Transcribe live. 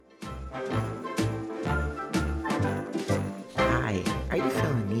Hi, are you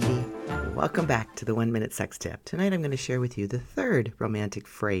feeling needy? Welcome back to the 1 Minute Sex Tip. Tonight I'm going to share with you the third romantic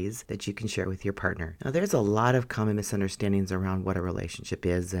phrase that you can share with your partner. Now, there's a lot of common misunderstandings around what a relationship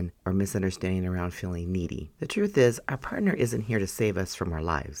is or misunderstanding around feeling needy. The truth is, our partner isn't here to save us from our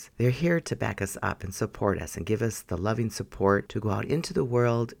lives. They're here to back us up and support us and give us the loving support to go out into the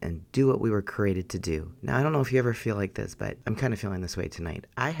world and do what we were created to do. Now, I don't know if you ever feel like this, but I'm kind of feeling this way tonight.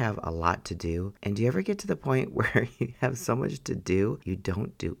 I have a lot to do, and do you ever get to the point where you have so much to do, you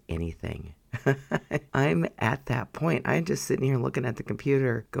don't do anything? I'm at that point. I'm just sitting here looking at the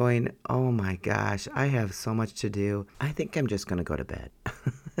computer going, oh my gosh, I have so much to do. I think I'm just going to go to bed.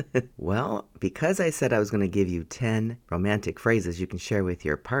 Well, because I said I was going to give you 10 romantic phrases you can share with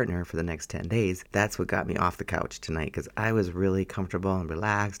your partner for the next 10 days, that's what got me off the couch tonight, because I was really comfortable and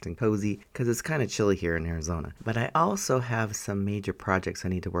relaxed and cozy because it's kind of chilly here in Arizona. But I also have some major projects I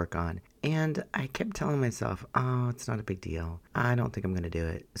need to work on. And I kept telling myself, oh, it's not a big deal. I don't think I'm going to do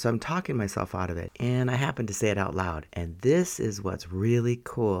it. So I'm talking myself out of it. And I happened to say it out loud. And this is what's really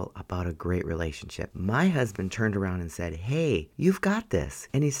cool about a great relationship. My husband turned around and said, hey, you've got this.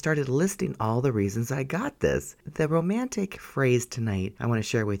 And he started listing all the reasons I got this. The romantic phrase tonight I want to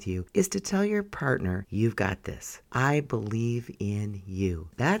share with you is to tell your partner, you've got this. I believe in you.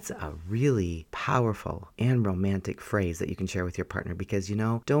 That's a really powerful and romantic phrase that you can share with your partner because,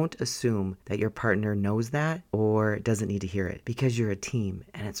 don't assume that your partner knows that or doesn't need to hear it because you're a team,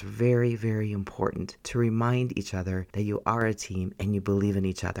 and it's very, very important to remind each other that you are a team and you believe in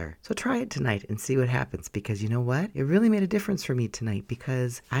each other. So try it tonight and see what happens, because you know what? It really made a difference for me tonight,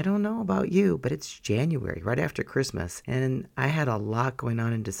 because I don't know about you, but it's January, right after Christmas, and I had a lot going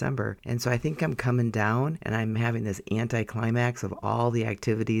on in December, and so I think I'm coming down and I'm having this anticlimax of all the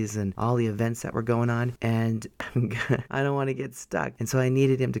activities and all the events that were going on, and I don't want to get stuck. And so I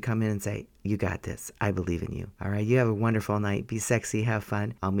needed him to come in and say, you got this. I believe in you. All right. You have a wonderful night. Be sexy. Have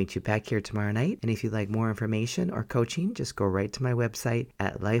fun. I'll meet you back here tomorrow night. And if you'd like more information or coaching, just go right to my website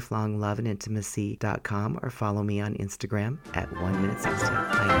at lifelongloveandintimacy.com or follow me on Instagram at 1 Minute Sex Tip.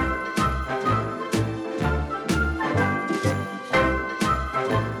 Bye now.